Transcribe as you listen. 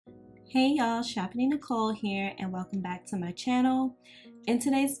Hey y'all, Chaffanie Naycole here and welcome back to my channel. In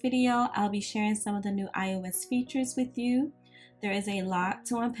today's video, I'll be sharing some of the new iOS features with you. There is a lot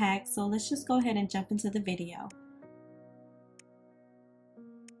to unpack, so let's just go ahead and jump into the video.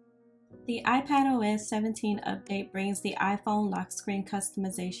 The iPadOS 17 update brings the iPhone lock screen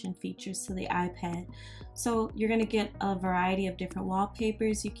customization features to the iPad. So you're going to get a variety of different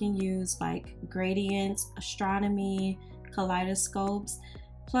wallpapers you can use, like gradients, astronomy, kaleidoscopes.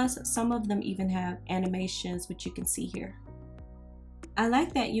 Plus, some of them even have animations, which you can see here. I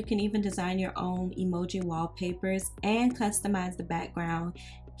like that you can even design your own emoji wallpapers and customize the background,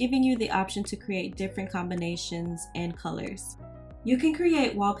 giving you the option to create different combinations and colors. You can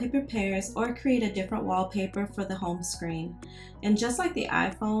create wallpaper pairs or create a different wallpaper for the home screen. And just like the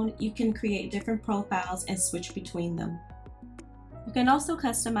iPhone, you can create different profiles and switch between them. You can also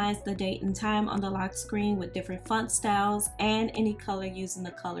customize the date and time on the lock screen with different font styles and any color using the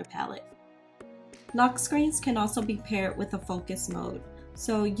color palette. Lock screens can also be paired with a focus mode.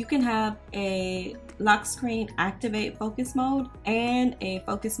 So you can have a lock screen activate focus mode and a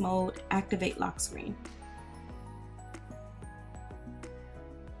focus mode activate lock screen.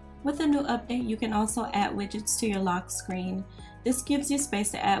 With the new update, you can also add widgets to your lock screen. This gives you space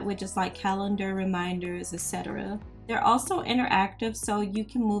to add widgets like calendar, reminders, etc. They're also interactive, so you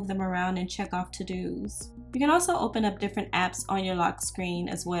can move them around and check off to-dos. You can also open up different apps on your lock screen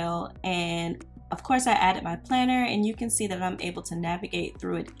as well. And of course, I added my planner, and you can see that I'm able to navigate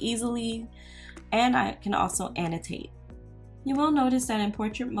through it easily. And I can also annotate. You will notice that in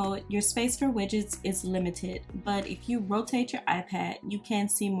portrait mode, your space for widgets is limited, but if you rotate your iPad, you can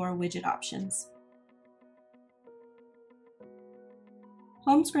see more widget options.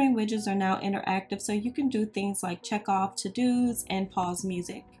 Homescreen widgets are now interactive, so you can do things like check off to-dos and pause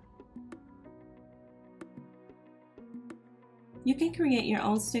music. You can create your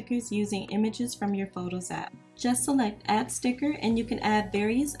own stickers using images from your Photos app. Just select Add Sticker and you can add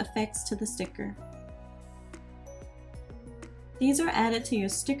various effects to the sticker. These are added to your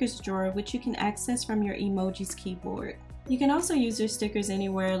stickers drawer, which you can access from your emojis keyboard. You can also use your stickers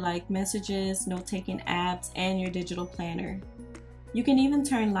anywhere like messages, note-taking apps, and your digital planner. You can even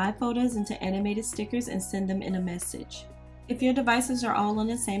turn live photos into animated stickers and send them in a message. If your devices are all on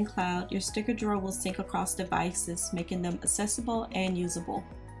the same cloud, your sticker drawer will sync across devices, making them accessible and usable.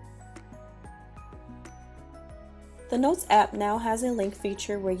 The Notes app now has a link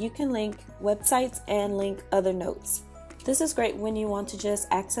feature where you can link websites and link other notes. This is great when you want to just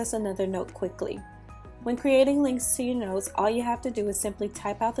access another note quickly. When creating links to your notes, all you have to do is simply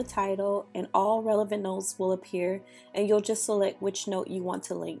type out the title and all relevant notes will appear, and you'll just select which note you want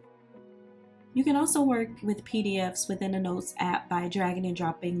to link. You can also work with PDFs within the Notes app by dragging and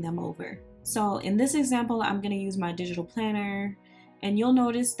dropping them over. So in this example, I'm going to use my digital planner, and you'll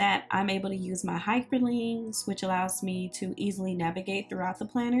notice that I'm able to use my hyperlinks, which allows me to easily navigate throughout the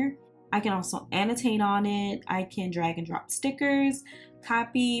planner. I can also annotate on it. I can drag and drop stickers,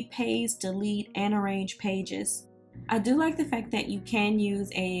 copy, paste, delete, and arrange pages. I do like the fact that you can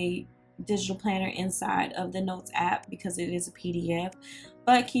use a digital planner inside of the Notes app because it is a PDF,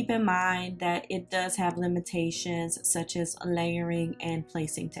 but keep in mind that it does have limitations such as layering and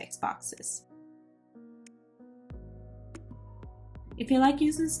placing text boxes. If you like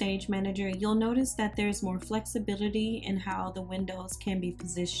using Stage Manager, you'll notice that there's more flexibility in how the windows can be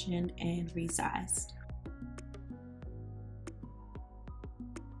positioned and resized.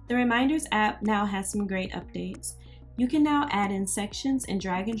 The Reminders app now has some great updates. You can now add in sections and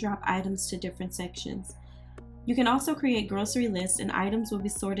drag and drop items to different sections. You can also create grocery lists, and items will be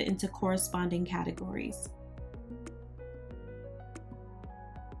sorted into corresponding categories.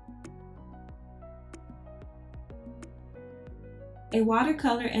 A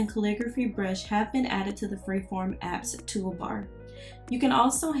watercolor and calligraphy brush have been added to the FreeForm App's toolbar. You can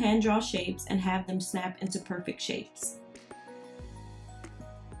also hand draw shapes and have them snap into perfect shapes.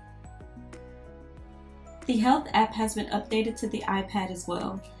 The Health app has been updated to the iPad as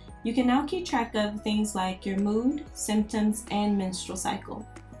well. You can now keep track of things like your mood, symptoms, and menstrual cycle.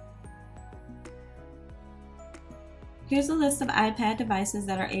 Here's a list of iPad devices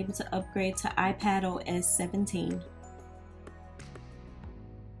that are able to upgrade to iPadOS 17.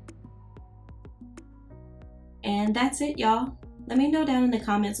 And that's it, y'all. Let me know down in the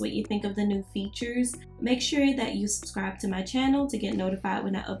comments what you think of the new features. Make sure that you subscribe to my channel to get notified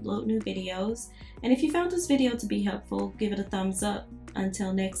when I upload new videos. And if you found this video to be helpful, give it a thumbs up.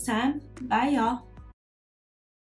 Until next time, bye y'all.